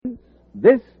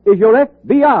This is your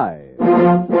FBI.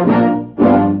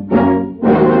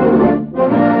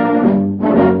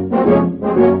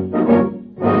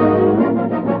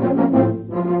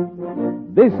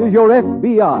 This is your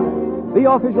FBI,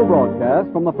 the official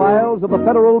broadcast from the files of the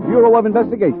Federal Bureau of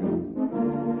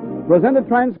Investigation. Presented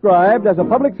transcribed as a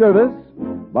public service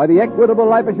by the Equitable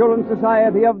Life Assurance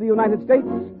Society of the United States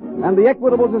and the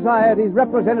Equitable Society's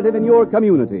representative in your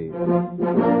community.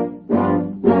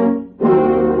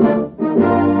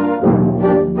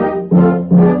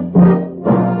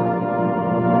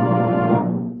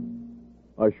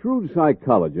 A shrewd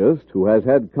psychologist who has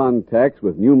had contacts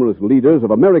with numerous leaders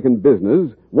of American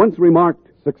business once remarked,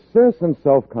 "Success and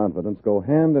self-confidence go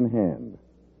hand in hand.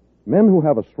 Men who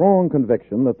have a strong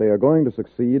conviction that they are going to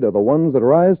succeed are the ones that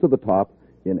rise to the top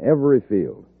in every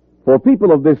field." For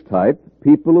people of this type,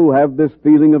 people who have this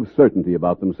feeling of certainty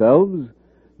about themselves,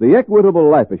 the Equitable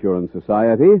Life Assurance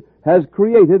Society has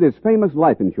created its famous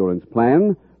life insurance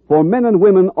plan for men and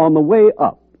women on the way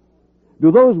up.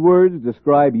 Do those words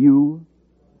describe you?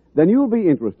 Then you'll be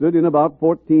interested in about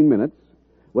 14 minutes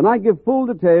when I give full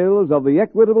details of the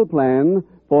Equitable plan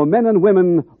for men and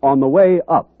women on the way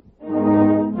up.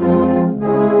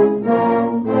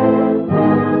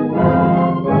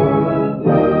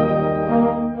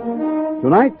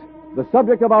 Tonight, the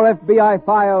subject of our FBI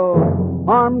file,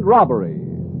 armed robbery.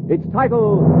 Its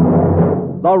title,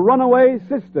 The Runaway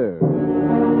Sister.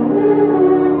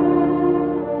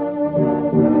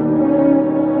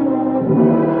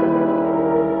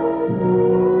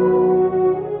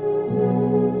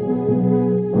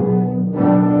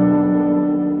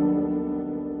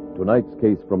 Tonight's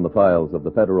case from the files of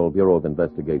the Federal Bureau of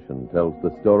Investigation tells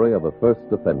the story of a first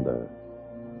offender.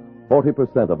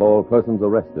 40% of all persons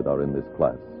arrested are in this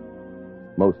class.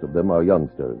 Most of them are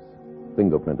youngsters,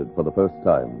 fingerprinted for the first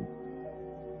time.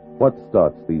 What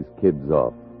starts these kids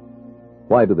off?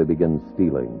 Why do they begin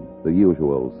stealing, the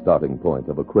usual starting point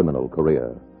of a criminal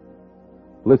career?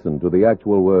 Listen to the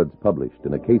actual words published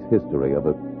in a case history of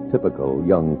a typical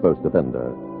young first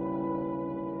offender.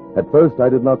 At first, I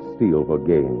did not steal for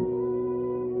gain.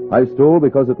 I stole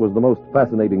because it was the most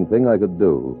fascinating thing I could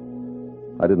do.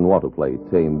 I didn't want to play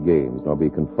tame games nor be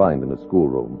confined in a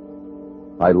schoolroom.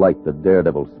 I liked the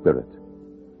daredevil spirit.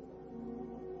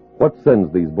 What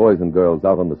sends these boys and girls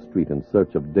out on the street in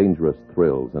search of dangerous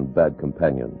thrills and bad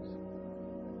companions?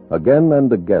 Again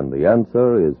and again, the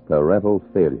answer is parental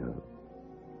failure.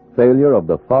 Failure of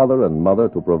the father and mother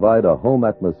to provide a home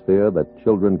atmosphere that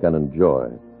children can enjoy.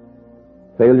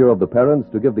 Failure of the parents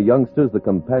to give the youngsters the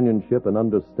companionship and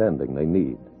understanding they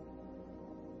need.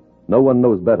 No one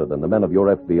knows better than the men of your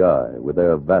FBI, with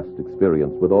their vast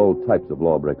experience with all types of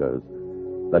lawbreakers,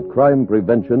 that crime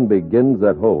prevention begins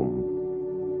at home.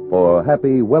 For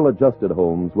happy, well-adjusted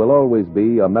homes will always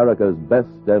be America's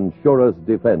best and surest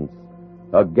defense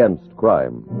against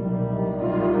crime.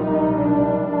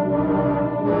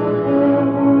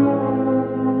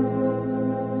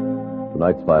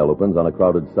 Tonight's file opens on a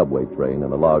crowded subway train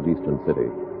in a large eastern city.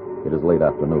 It is late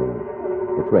afternoon.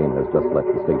 The train has just left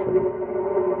the station.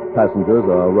 Passengers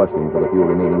are rushing for the few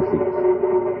remaining seats.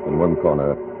 In one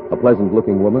corner, a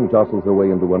pleasant-looking woman jostles her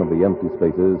way into one of the empty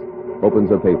spaces,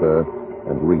 opens a paper,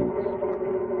 and reads.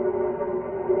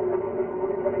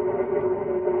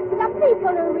 Some people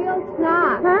are real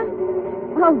snobs. Huh?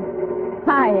 Oh,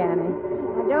 hi, Annie.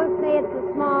 Now, don't say it's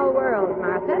a small world,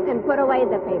 Martha, and put away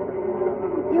the paper.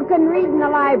 You can read in the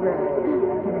library.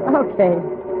 Okay.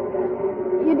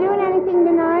 You doing anything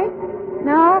tonight?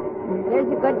 No,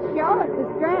 There's a good show at the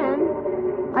Strand.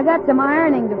 I got some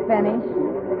ironing to finish.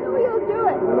 So you'll do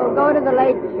it. We'll go to the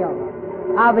late show.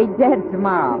 I'll be dead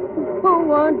tomorrow. Who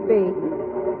won't be?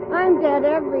 I'm dead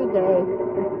every day.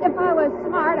 If I was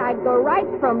smart, I'd go right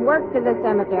from work to the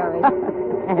cemetery.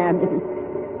 Annie.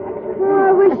 Oh,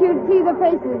 I wish you'd see the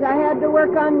faces I had to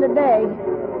work on today.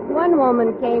 One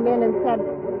woman came in and said,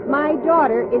 "My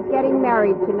daughter is getting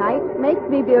married tonight. Makes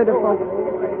me beautiful.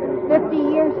 50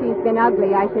 years she's been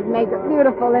ugly. I should make her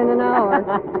beautiful in an hour."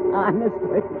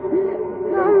 Honestly.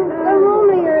 The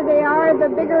homelier they are, the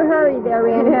bigger hurry they're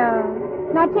in. Yeah.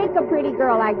 Now take a pretty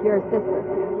girl like your sister.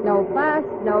 No fuss,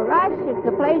 no rush. It's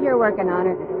a pleasure working on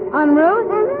her. On Ruth?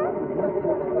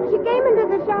 Mm-hmm. She came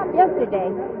into the shop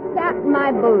yesterday. Sat in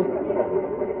my booth.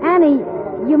 Annie,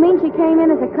 you mean she came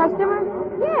in as a customer?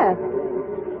 Yes.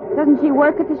 Doesn't she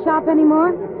work at the shop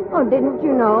anymore? Oh, didn't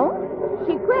you know?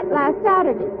 She quit last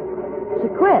Saturday. She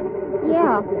quit.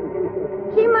 Yeah.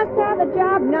 She must have a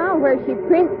job now where she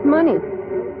prints money.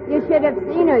 You should have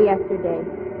seen her yesterday.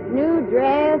 New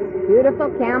dress, beautiful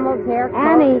camel's hair coat.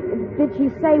 Annie, did she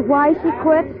say why she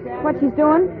quit? What she's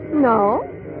doing? No.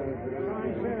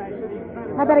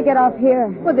 I better get off here.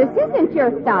 Well, this isn't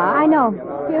your stop. I know.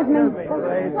 Excuse me.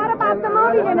 What about the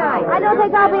movie tonight? I don't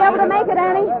think I'll be able to make it,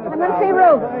 Annie. I'm going to see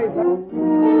Ruth.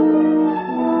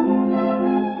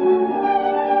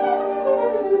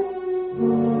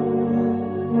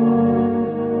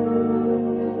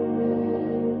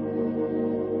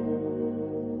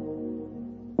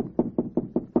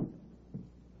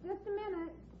 Just a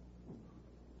minute.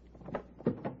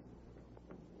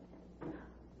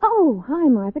 Oh, hi,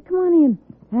 Martha. Come on in.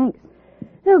 Thanks.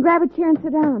 So, grab a chair and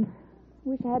sit down.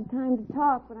 Wish I had time to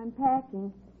talk, but I'm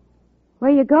packing.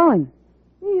 Where are you going?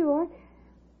 New York.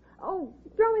 Oh,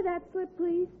 throw me that slip,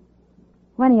 please.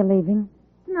 When are you leaving?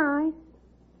 Tonight.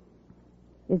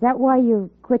 Is that why you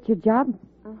quit your job?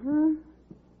 Uh-huh.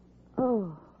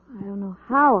 Oh, I don't know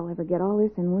how I'll ever get all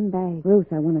this in one bag.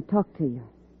 Ruth, I want to talk to you.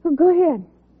 Oh, go ahead.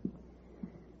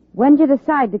 When did you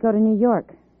decide to go to New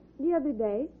York? The other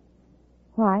day,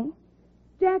 Why?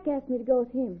 Jack asked me to go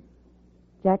with him.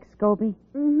 Jack Scobie?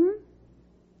 Mm-hmm.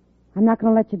 I'm not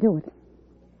going to let you do it.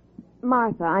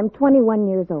 Martha, I'm 21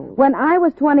 years old. When I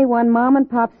was 21, Mom and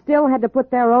Pop still had to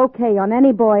put their okay on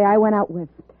any boy I went out with.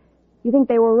 You think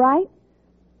they were right?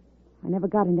 I never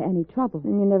got into any trouble.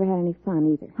 And you never had any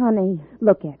fun either. Honey,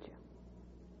 Look at you.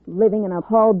 Living in a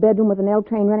hall bedroom with an L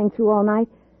train running through all night.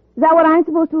 Is that what I'm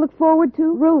supposed to look forward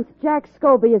to? Ruth, Jack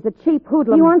Scobie is a cheap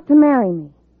hoodlum. He wants to marry me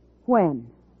When?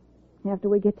 after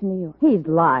we get to New York. He's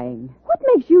lying. What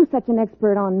makes you such an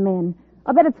expert on men?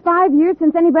 I bet it's 5 years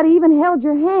since anybody even held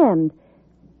your hand.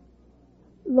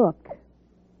 Look,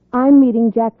 I'm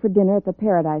meeting Jack for dinner at the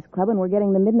Paradise Club, and we're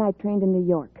getting the midnight train to New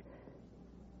York.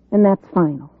 And that's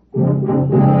final.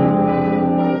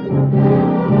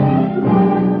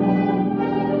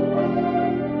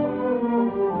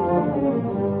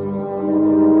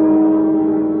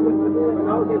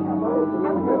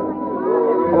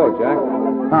 Hello, Jack.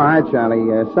 Oh, hi,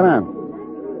 Charlie. Sit down.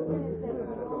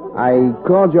 I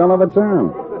called you all over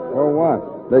town. Oh,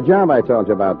 what? The job I told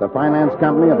you about, the finance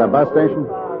company at the bus station.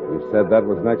 You said that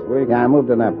was next week? Yeah, I moved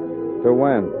it up. To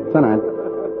when? Tonight.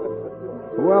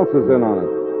 Who else is in on it?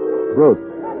 Ruth,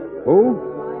 Who?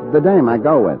 the dame I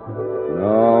go with.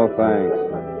 No, thanks.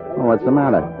 Oh, what's the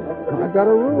matter? I've got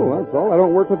a rule, that's all. I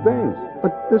don't work with dames.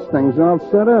 But this thing's all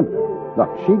set up. Look,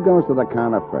 she goes to the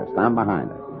counter first. I'm behind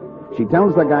her. She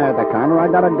tells the guy at the counter I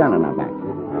got a gun in her back.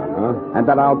 Uh-huh. And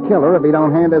that I'll kill her if he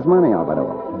don't hand his money over to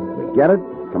her. We get it,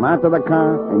 come out to the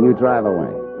car, and you drive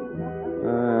away.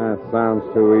 Sounds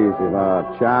too easy.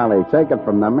 Oh, Charlie, take it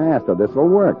from the master. This'll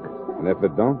work. And if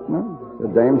it don't? No, the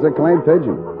dame's a clay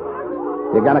pigeon.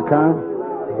 You got a car?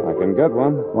 I can get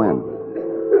one. When?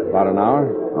 About an hour.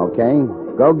 Okay.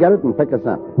 Go get it and pick us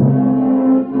up.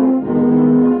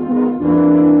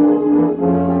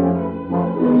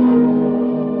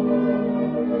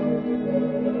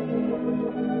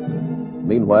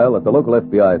 Meanwhile, at the local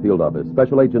FBI field office,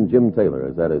 Special Agent Jim Taylor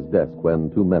is at his desk when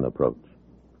two men approach.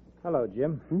 Hello,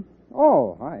 Jim.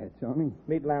 Oh, hi, Tony.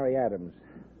 Meet Larry Adams.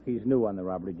 He's new on the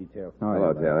robbery detail.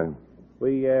 Hello, Taylor.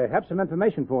 We have some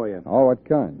information for you. Oh, what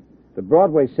kind? The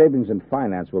Broadway Savings and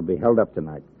Finance will be held up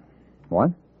tonight.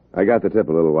 What? I got the tip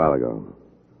a little while ago.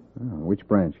 Oh, which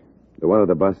branch? The one at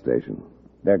the bus station.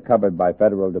 They're covered by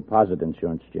federal deposit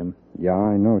insurance, Jim. Yeah,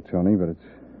 I know, Tony, but it's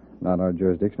not our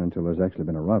jurisdiction until there's actually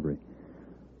been a robbery.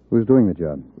 Who's doing the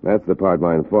job? That's the part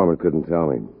my informant couldn't tell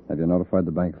me. Have you notified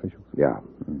the bank officials? Yeah.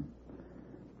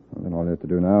 Well, then all you have to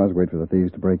do now is wait for the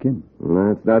thieves to break in.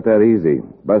 No, it's not that easy.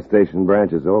 Bus station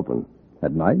branch is open.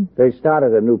 At night? They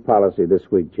started a new policy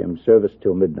this week, Jim. Service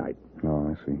till midnight. Oh,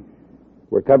 I see.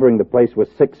 We're covering the place with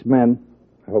 6 men.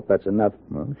 I hope that's enough.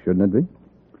 Well, shouldn't it be?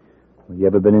 You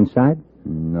ever been inside?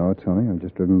 No, Tony, I've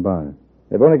just driven by.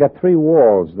 They've only got 3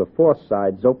 walls. The 4th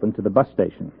side's open to the bus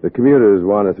station. The commuters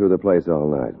wander through the place all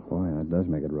night. Boy, that does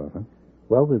make it rough, huh?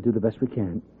 Well, we'll do the best we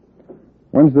can.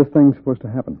 When's this thing supposed to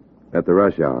happen? At the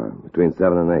rush hour, between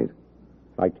 7 and 8.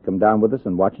 Like to come down with us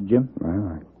and watch it, Jim?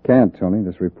 Well, I can't, Tony.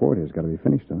 This report has got to be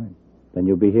finished tonight. Then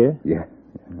you'll be here? Yeah.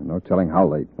 No telling how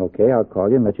late. Okay, I'll call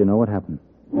you and let you know what happened.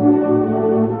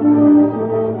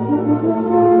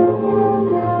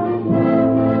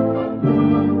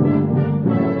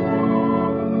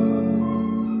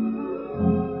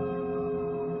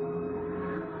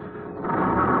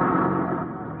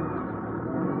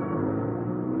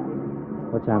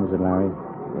 What time is it, Larry?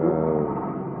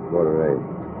 7:45.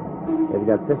 They've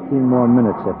got 15 more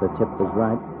minutes if the tip was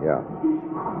right. Yeah.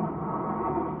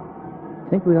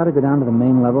 Think we ought to go down to the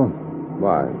main level?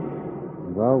 Why?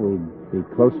 Well, we'd be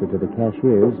closer to the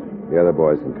cashiers. The other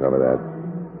boys can cover that.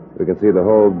 We can see the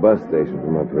whole bus station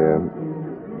from up here.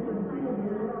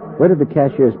 Where did the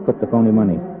cashiers put the phony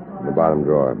money? In the bottom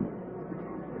drawer.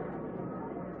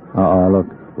 Look.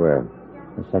 Where?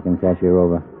 The second cashier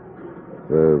over.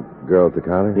 The girl at the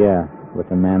counter? Yeah, with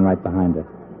the man right behind her.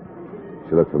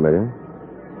 She look familiar?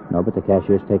 No, but the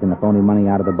cashier's taking the phony money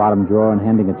out of the bottom drawer and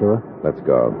handing it to her. Let's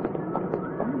go.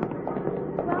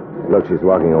 Look, she's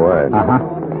walking away. Uh-huh.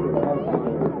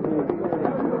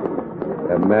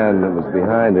 That man that was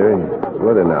behind her is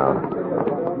with her now.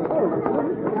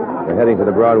 They're heading for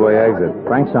the Broadway exit.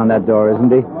 Frank's on that door,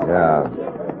 isn't he? Yeah.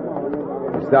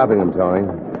 He's stopping them, Tony.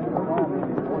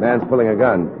 Man's pulling a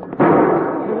gun.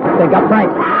 They got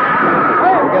Frank.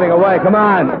 They're getting away. Come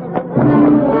on.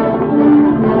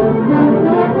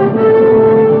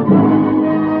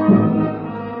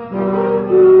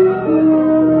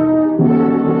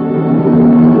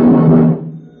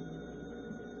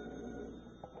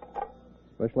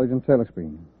 Special Agent Taylor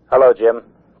speaking. Hello, Jim.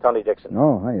 Tony Dixon.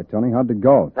 Oh, hiya, Tony. How'd it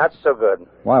go? Not so good.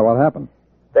 Why? What happened?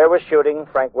 There was shooting.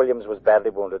 Frank Williams was badly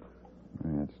wounded.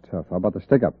 That's tough. How about the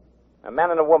stick-up? A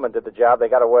man and a woman did the job. They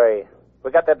got away.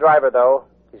 We got their driver, though.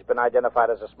 He's been identified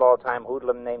as a small-time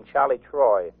hoodlum named Charlie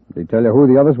Troy. Did he tell you who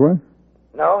the others were?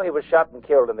 No, he was shot and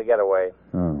killed in the getaway.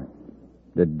 Oh.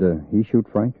 Did he shoot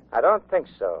Frank? I don't think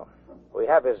so. We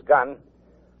have his gun.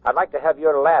 I'd like to have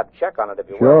your lab check on it, if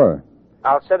you will. Sure.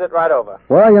 I'll send it right over.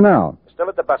 Where are you now? Still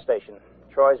at the bus station.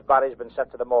 Troy's body's been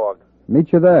sent to the morgue.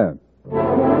 Meet you there.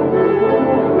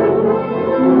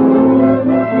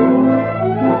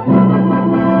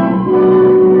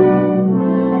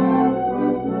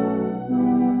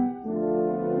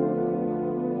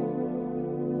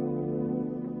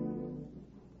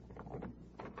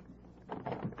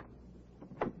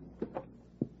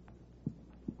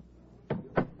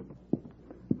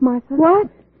 Martha? What?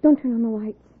 Don't turn on the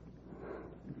lights.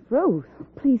 Ruth,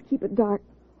 Please keep it dark.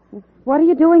 what are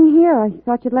you doing here? I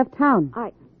thought you'd left town.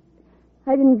 I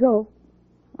didn't go.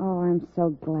 Oh, I'm so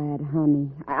glad, honey.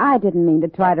 I didn't mean to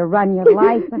try to run your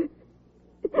life.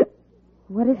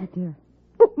 What is it, dear?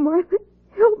 Oh, Martha,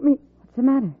 help me. What's the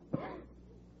matter?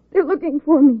 They're looking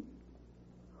for me.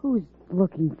 Who's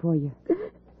looking for you?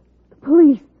 The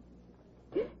police.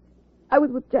 I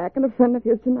was with Jack and a friend of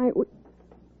his tonight.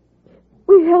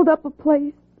 We held up a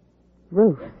place.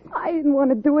 Ruth, I didn't want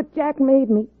to do it. Jack made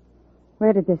me.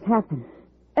 where did this happen?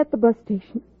 At the bus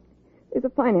station. There's a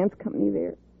finance company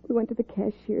there. We went to the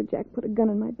cashier. Jack put a gun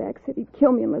in my back, said he'd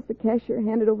kill me unless the cashier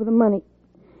handed over the money.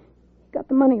 He got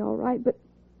the money all right, but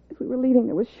as we were leaving,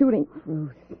 there was shooting.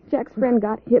 Ruth. Jack's friend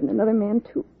got hit and another man,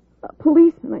 too. A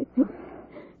policeman, I think.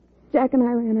 Jack and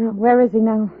I ran out. Where is he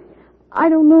now? I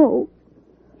don't know.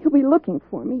 He'll be looking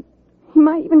for me. He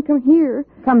might even come here.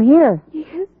 Come here.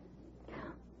 Yes.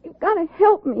 You've got to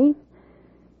help me.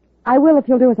 I will if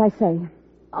you'll do as I say.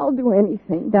 I'll do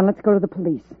anything. Then let's go to the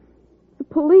police. The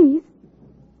police?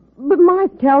 But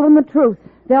Martha... Tell them the truth.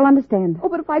 They'll understand. Oh,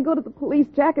 but if I go to the police,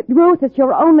 Jack... Ruth, it's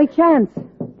your only chance.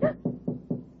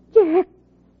 Jack...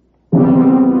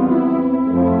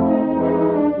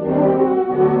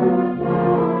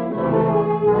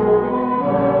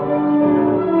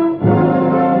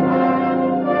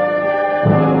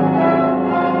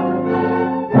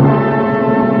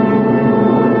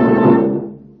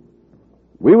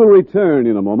 We will return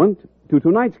in a moment to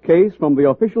tonight's case from the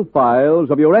official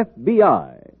files of your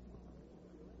FBI.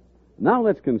 Now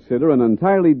let's consider an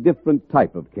entirely different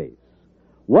type of case.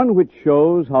 One which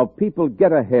shows how people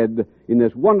get ahead in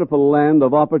this wonderful land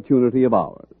of opportunity of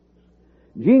ours.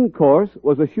 Gene Corse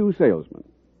was a shoe salesman.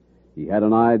 He had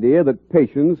an idea that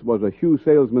patience was a shoe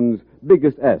salesman's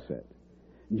biggest asset.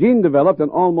 Gene developed an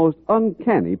almost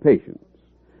uncanny patience.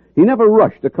 He never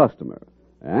rushed a customer,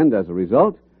 and as a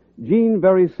result, Gene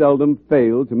very seldom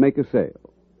failed to make a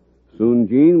sale. Soon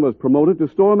Gene was promoted to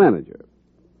store manager.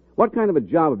 What kind of a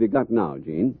job have you got now,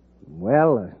 Gene?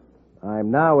 Well,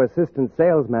 I'm now assistant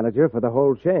sales manager for the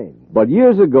whole chain. But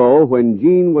years ago, when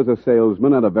Gene was a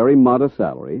salesman at a very modest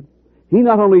salary, he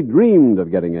not only dreamed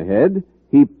of getting ahead,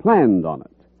 he planned on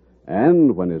it.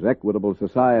 And when his Equitable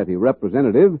Society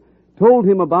representative told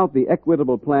him about the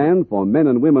Equitable Plan for men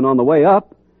and women on the way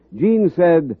up, Gene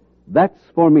said, "That's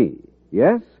for me."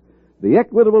 Yes, the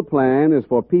Equitable Plan is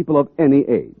for people of any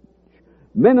age.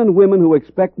 Men and women who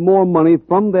expect more money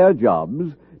from their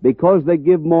jobs because they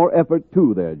give more effort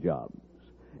to their jobs.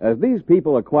 As these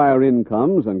people acquire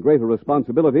incomes and greater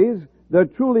responsibilities, they're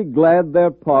truly glad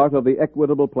they're part of the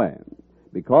Equitable Plan.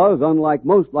 Because, unlike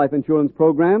most life insurance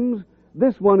programs,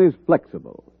 this one is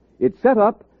flexible. It's set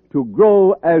up to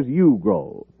grow as you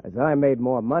grow. As I made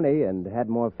more money and had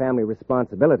more family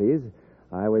responsibilities,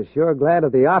 I was sure glad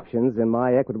of the options in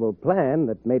my Equitable Plan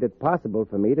that made it possible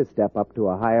for me to step up to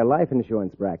a higher life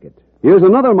insurance bracket. Here's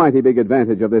another mighty big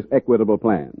advantage of this Equitable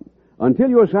Plan. Until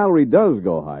your salary does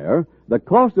go higher, the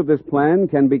cost of this plan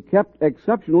can be kept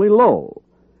exceptionally low.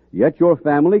 Yet your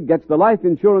family gets the life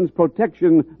insurance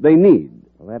protection they need.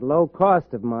 Well, that low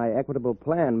cost of my equitable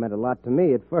plan meant a lot to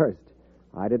me at first.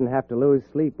 I didn't have to lose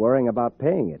sleep worrying about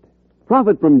paying it.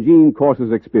 Profit from Gene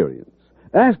Corse's experience.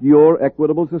 Ask your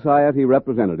Equitable Society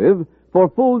representative for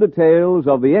full details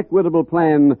of the Equitable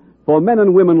Plan for men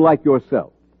and women like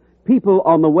yourself, people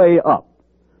on the way up.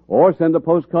 Or send a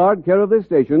postcard care of this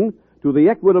station to the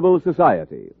Equitable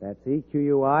Society. That's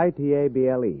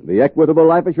EQUITABLE. The Equitable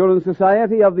Life Assurance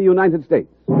Society of the United States.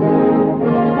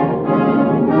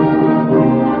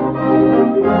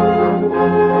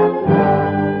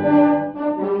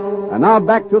 And now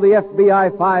back to the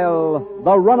FBI file,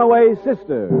 The Runaway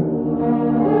Sister.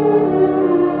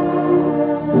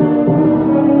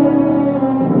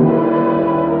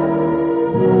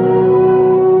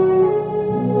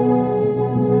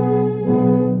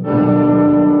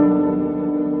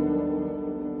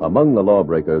 Among the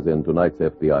lawbreakers in tonight's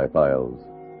FBI files,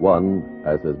 one,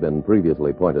 as has been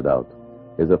previously pointed out,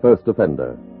 is a first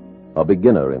offender, a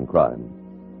beginner in crime.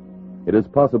 It is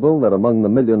possible that among the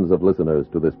millions of listeners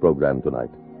to this program tonight,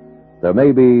 there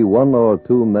may be one or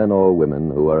two men or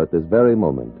women who are at this very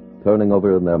moment turning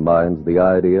over in their minds the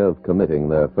idea of committing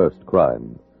their first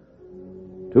crime.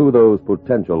 To those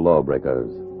potential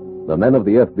lawbreakers, the men of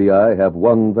the FBI have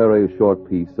one very short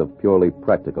piece of purely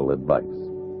practical advice.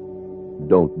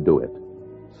 Don't do it.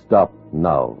 Stop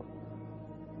now.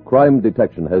 Crime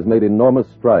detection has made enormous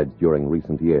strides during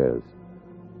recent years.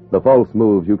 The false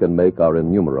moves you can make are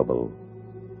innumerable.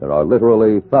 There are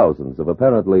literally thousands of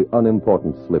apparently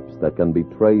unimportant slips that can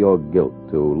betray your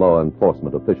guilt to law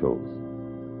enforcement officials.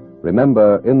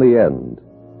 Remember, in the end,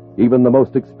 even the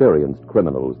most experienced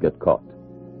criminals get caught.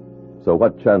 So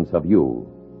what chance have you,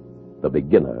 the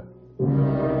beginner?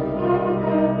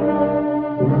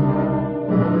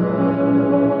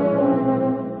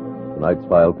 Tonight's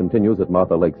file continues at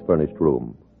Martha Lake's furnished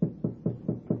room.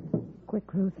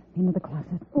 Quick, Ruth, into the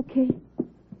closet. Okay.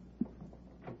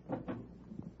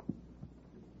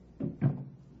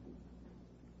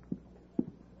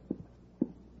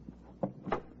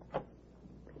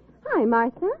 Hi,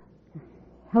 Martha.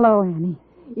 Hello, Annie.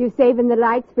 You saving the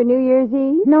lights for New Year's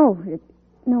Eve? No,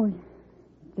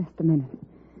 just a minute.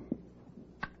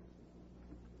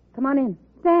 Come on in.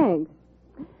 Thanks.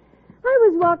 I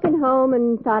was walking home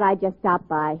and thought I'd just stop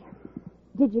by.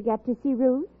 Did you get to see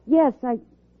Ruth? Yes,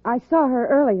 I saw her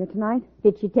earlier tonight.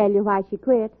 Did she tell you why she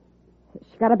quit?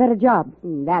 She got a better job.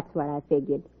 That's what I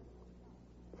figured.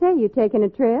 Say, you taking a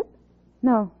trip?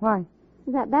 No, why?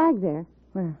 That bag there.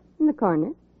 Where? In the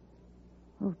corner.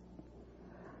 Oh.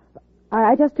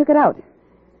 I just took it out.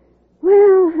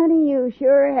 Well, honey, you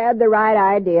sure had the right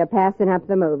idea passing up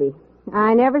the movie.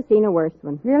 I never seen a worse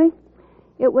one. Really?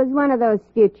 It was one of those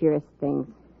futurist things.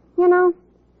 You know,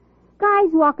 guys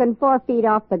walking 4 feet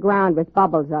off the ground with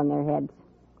bubbles on their heads.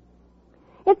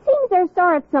 It seems they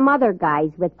saw at some other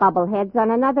guys with bubble heads on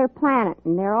another planet,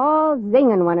 and they're all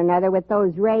zinging one another with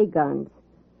those ray guns,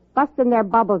 busting their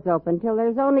bubbles open till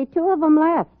there's only 2 of them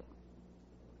left.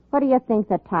 What do you think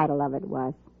the title of it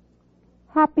was?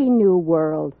 Happy New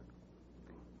World.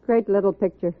 Great little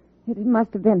picture. It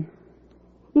must have been.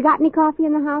 You got any coffee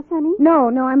in the house, honey? No,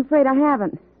 I'm afraid I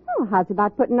haven't. Oh, how's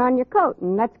about putting on your coat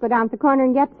and let's go down to the corner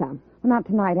and get some? Well, not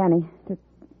tonight, Annie. To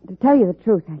tell you the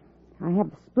truth, I have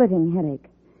a splitting headache.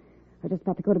 I'm just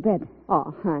about to go to bed.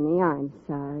 Oh, honey, I'm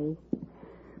sorry.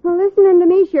 Well, listening to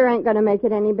me sure ain't going to make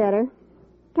it any better.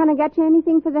 Can I get you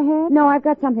anything for the head? No, I've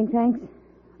got something, thanks.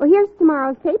 Well, here's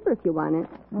tomorrow's paper if you want it.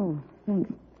 Oh, thanks.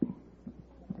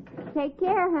 Take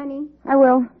care, honey. I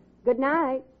will. Good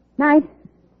night. Night.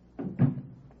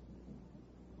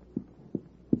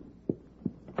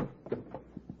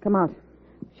 Come out.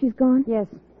 She's gone? Yes.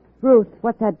 Ruth,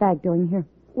 what's that bag doing here?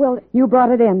 Well, You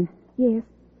brought it in. yes.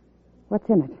 What's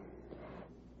in it?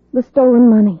 The stolen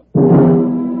money.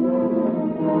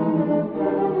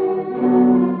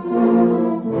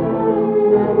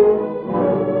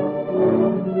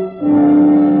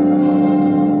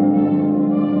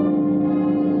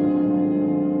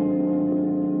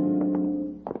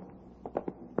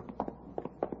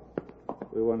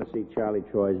 We want to see Charlie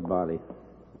Troy's body.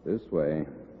 This way.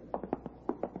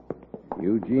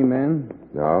 You G-men?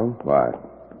 No? Why?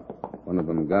 One of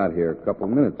them got here a couple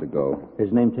minutes ago.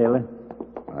 His name Taylor?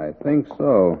 I think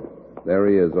so. There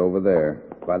he is over there,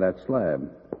 by that slab.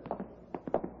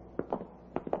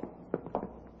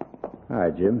 Hi,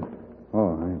 Jim.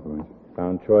 Oh, hi, boys.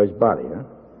 Found Troy's body, huh?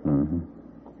 Mm-hmm.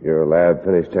 Your lab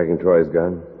finished checking Troy's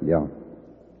gun? Yeah.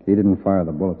 He didn't fire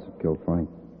the bullets that killed Frank.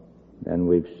 Then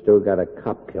we've still got a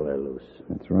cop killer loose.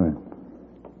 That's right.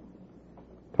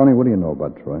 Tony, what do you know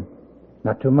about Troy?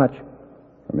 Not too much.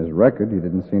 From his record, he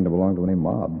didn't seem to belong to any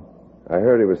mob. I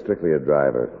heard he was strictly a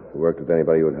driver who worked with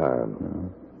anybody who would harm.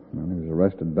 No. Well, he was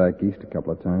arrested back east a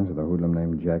couple of times with a hoodlum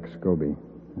named Jack Scobie.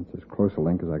 That's as close a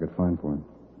link as I could find for him.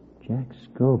 Jack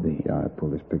Scobie. Yeah, I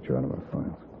pulled his picture out of our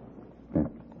files.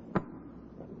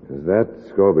 Yeah. Is that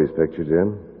Scobie's picture,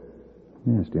 Jim?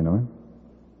 Yes, do you know him?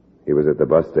 He was at the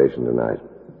bus station tonight.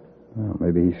 Well,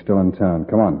 maybe he's still in town.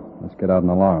 Come on, let's get out an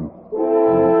alarm.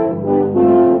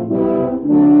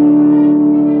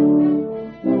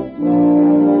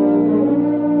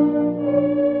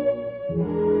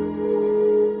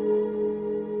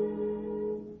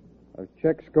 I've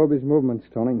checked Scobie's movements,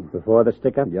 Tony. Before the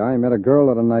stick-up? Yeah, I met a girl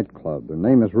at a nightclub. Her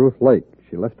name is Ruth Lake.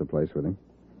 She left the place with him.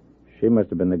 She must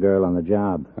have been the girl on the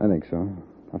job. I think so.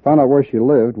 I found out where she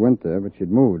lived, went there, but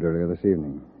she'd moved earlier this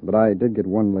evening. But I did get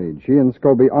one lead. She and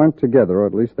Scobie aren't together, or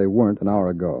at least they weren't an hour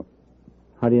ago.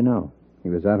 How do you know? He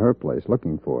was at her place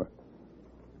looking for her.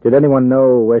 Did anyone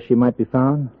know where she might be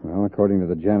found? Well, according to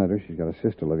the janitor, she's got a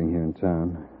sister living here in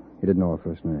town. He didn't know her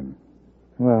first name.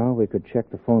 Well, we could check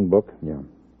the phone book. Yeah.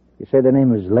 You say the name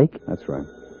was Lake? That's right.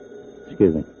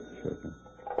 Excuse me. Sure thing.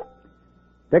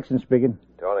 Dixon speaking.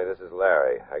 Tony, this is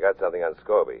Larry. I got something on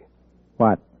Scobie.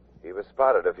 What? He was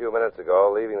spotted a few minutes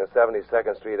ago leaving the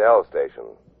 72nd Street L station.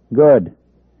 Good.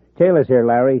 Taylor's here,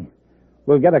 Larry.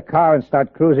 We'll get a car and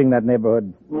start cruising that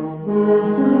neighborhood.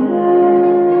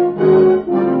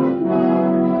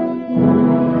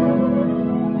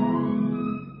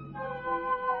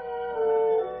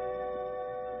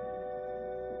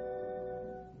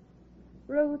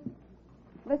 Ruth,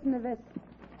 listen to this.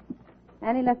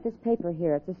 Annie left this paper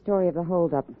here. It's a story of the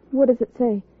holdup. What does it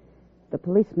say? The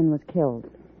policeman was killed.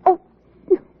 Oh.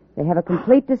 They have a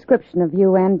complete description of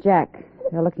you and Jack.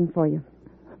 They're looking for you.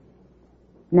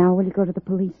 Now will you go to the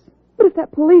police? But if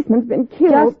that policeman's been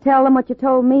killed... Just tell them what you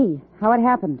told me. How it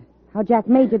happened. How Jack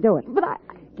made you do it. But I...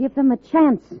 Give them a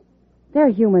chance. They're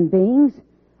human beings.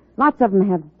 Lots of them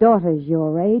have daughters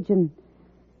your age, and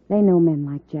they know men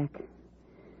like Jack.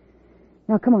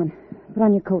 Now, come on. Put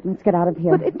on your coat and let's get out of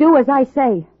here. But do as I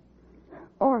say.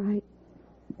 All right.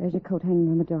 There's your coat hanging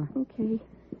on the door. Okay.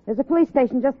 There's a police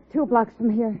station just 2 blocks from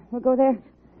here. We'll go there.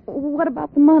 What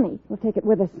about the money? We'll take it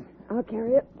with us. I'll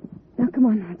carry it. Now, come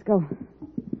on. Let's go.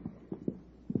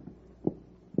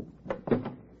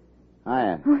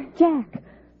 Hiya. Oh, Jack.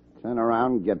 Turn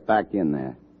around and get back in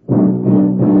there.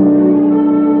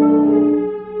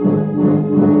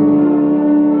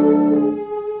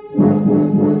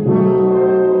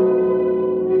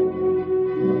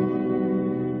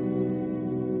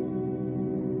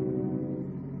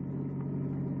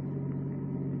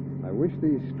 I wish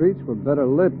these streets were better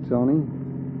lit, Tony.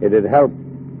 It'd help.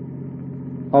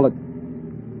 Hold it.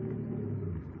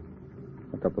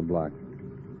 Look up the block.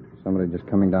 Somebody just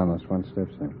coming down those front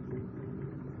steps there.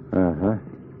 Uh-huh.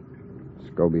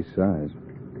 Scobie's size.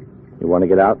 You want to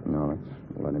get out? No,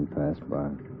 let's let him pass by.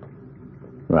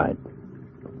 Right.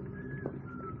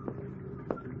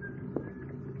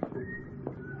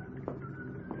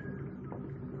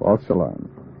 False alarm.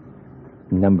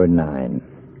 Number 9.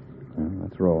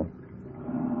 Let's roll.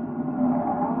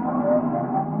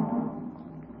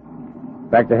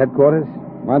 Back to headquarters?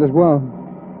 Might as well.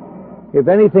 If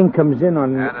anything comes in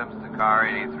on... Adams to car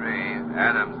 83.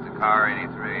 Adams to car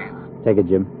 83. Take it,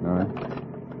 Jim. All right.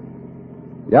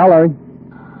 Yeah, Larry.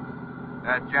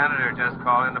 That janitor just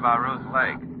called in about Ruth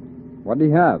Lake. What do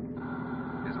you have?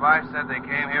 His wife said they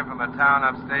came here from a town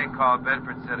upstate called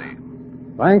Bedford City.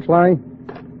 Thanks, Larry.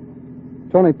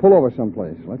 Tony, pull over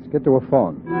someplace. Let's get to a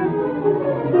phone.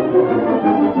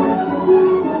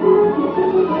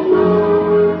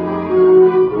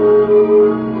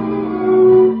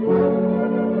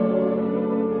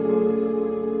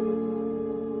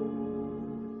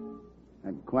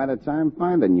 Had quite a time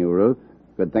finding you, Ruth.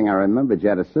 Good thing I remembered you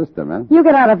had a sister, huh? You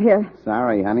get out of here.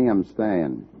 Sorry, honey, I'm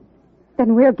staying.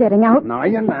 Then we're getting out. No,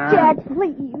 you're not. Jack,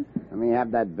 please. Let me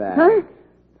have that bag. Huh?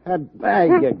 That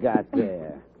bag you got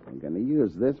there. I'm going to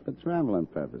use this for traveling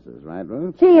purposes, right,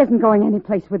 Ruth? She isn't going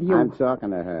anyplace with you. I'm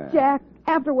talking to her. Jack,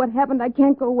 after what happened, I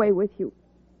can't go away with you.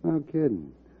 No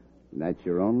kidding. That's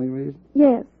your only reason?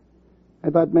 Yes. I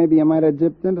thought maybe you might have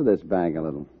dipped into this bag a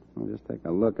little. I'll just take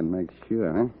a look and make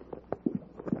sure, huh?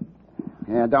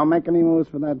 Yeah, don't make any moves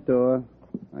for that door.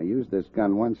 I used this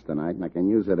gun once tonight, and I can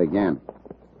use it again.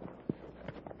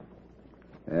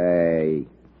 Hey.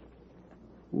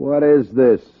 What is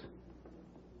this?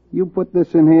 You put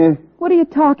this in here? What are you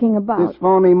talking about? This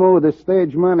phony move, this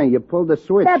stage money. You pulled the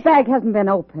switch. That bag hasn't been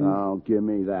opened. Oh, give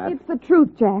me that. It's the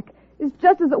truth, Jack. It's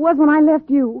just as it was when I left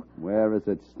you. Where is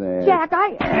it, Stay? Jack,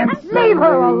 leave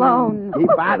her alone. Keep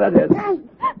out of this.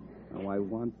 Oh, I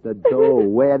want the dough.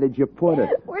 Where did you put it?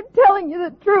 We're telling you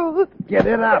the truth. Get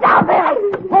it up. Stop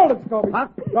it! Hold it, Scobie. Huh?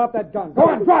 Drop that gun. Go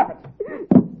on, drop it.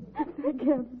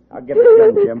 I'll get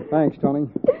the gun, Jim. Thanks, Tony.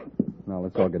 Now,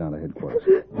 let's all get down to headquarters.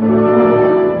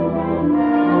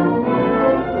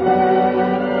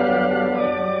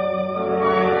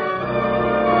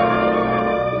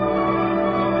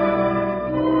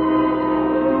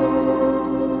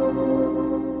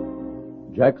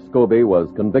 Jack Scobie was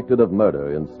convicted of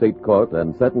murder in state court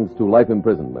and sentenced to life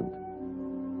imprisonment.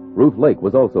 Ruth Lake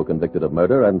was also convicted of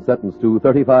murder and sentenced to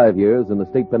 35 years in the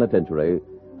state penitentiary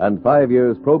and 5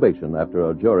 years probation after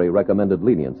a jury recommended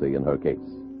leniency in her case.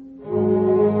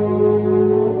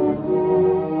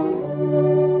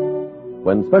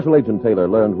 When Special Agent Taylor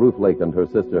learned Ruth Lake and her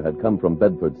sister had come from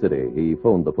Bedford City, he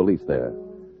phoned the police there.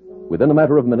 Within a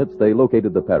matter of minutes, they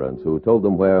located the parents, who told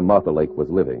them where Martha Lake was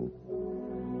living.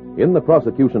 In the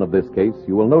prosecution of this case,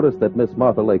 you will notice that Miss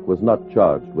Martha Lake was not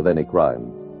charged with any crime.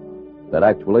 That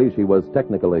actually she was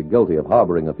technically guilty of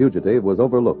harboring a fugitive was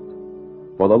overlooked.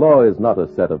 For the law is not a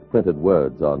set of printed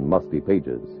words on musty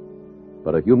pages,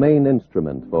 but a humane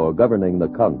instrument for governing the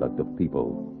conduct of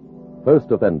people.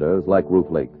 First offenders, like Ruth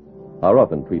Lake, are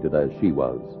often treated as she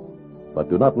was. But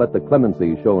do not let the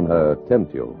clemency shown her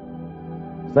tempt you.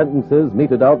 Sentences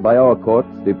meted out by our courts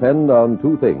depend on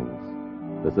two things: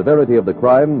 the severity of the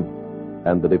crime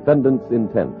and the defendant's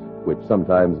intent, which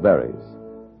sometimes varies.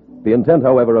 The intent,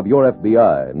 however, of your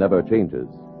FBI never changes.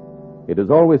 It is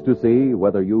always to see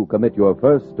whether you commit your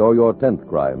first or your 10th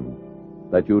crime,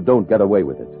 that you don't get away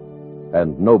with it.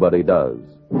 And nobody does.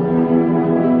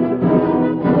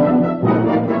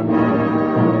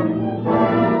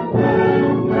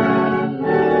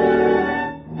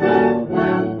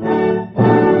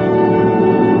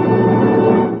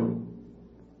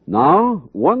 Now,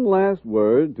 one last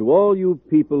word to all you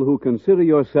people who consider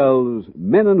yourselves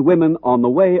men and women on the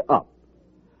way up.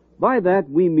 By that,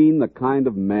 we mean the kind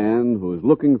of man who's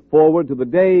looking forward to the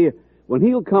day when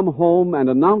he'll come home and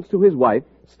announce to his wife,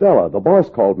 Stella, the boss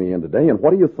called me in today, and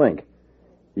what do you think?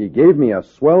 He gave me a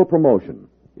swell promotion.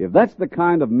 if that's the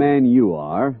kind of man you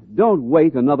are, don't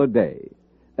wait another day.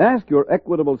 Ask your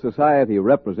Equitable Society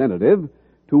representative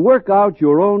to work out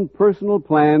your own personal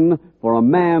plan for a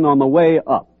man on the way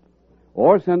up.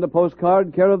 Or send a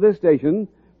postcard care of this station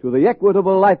to the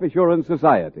Equitable Life Assurance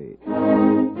Society.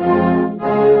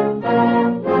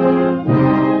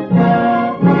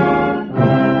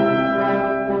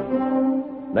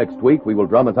 Next week, we will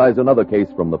dramatize another case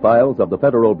from the files of the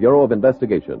Federal Bureau of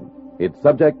Investigation. Its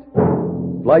subject,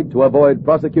 Flight to Avoid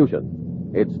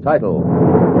Prosecution. Its title,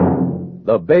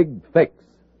 The Big Fix.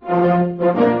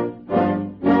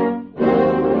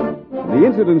 The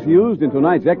incidents used in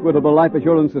tonight's Equitable Life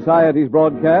Assurance Society's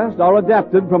broadcast are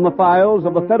adapted from the files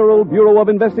of the Federal Bureau of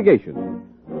Investigation.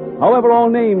 However, all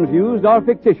names used are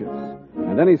fictitious,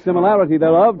 and any similarity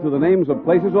thereof to the names of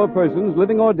places or persons,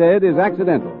 living or dead, is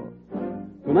accidental.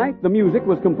 Tonight, the music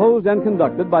was composed and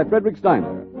conducted by Frederick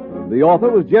Steiner. The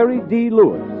author was Jerry D.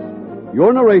 Lewis.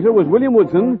 Your narrator was William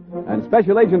Woodson, and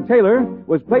Special Agent Taylor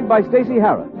was played by Stacey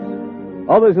Harris.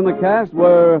 Others in the cast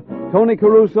were Tony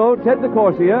Caruso, Ted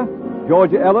DeCorsia,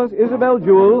 Georgia Ellis, Isabel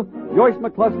Jewell, Joyce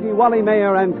McCluskey, Wally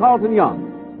Mayer, and Carlton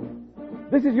Young.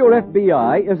 This Is Your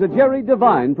FBI is a Jerry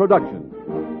Devine production.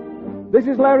 This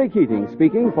is Larry Keating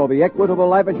speaking for the Equitable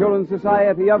Life Assurance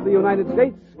Society of the United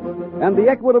States and the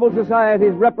Equitable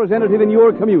Society's representative in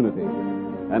your community,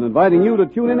 and inviting you to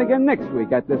tune in again next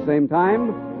week at this same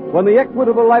time when the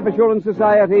Equitable Life Assurance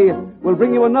Society will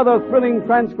bring you another thrilling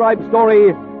transcribed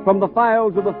story from the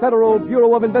files of the Federal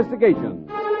Bureau of Investigation.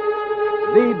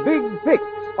 The Big Fix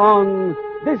on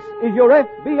This Is Your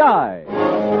FBI.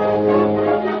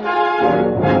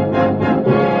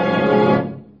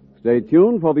 Stay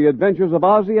tuned for the adventures of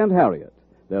Ozzie and Harriet.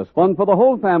 There's fun for the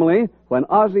whole family when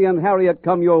Ozzie and Harriet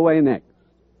come your way next.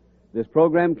 This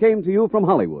program came to you from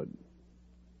Hollywood.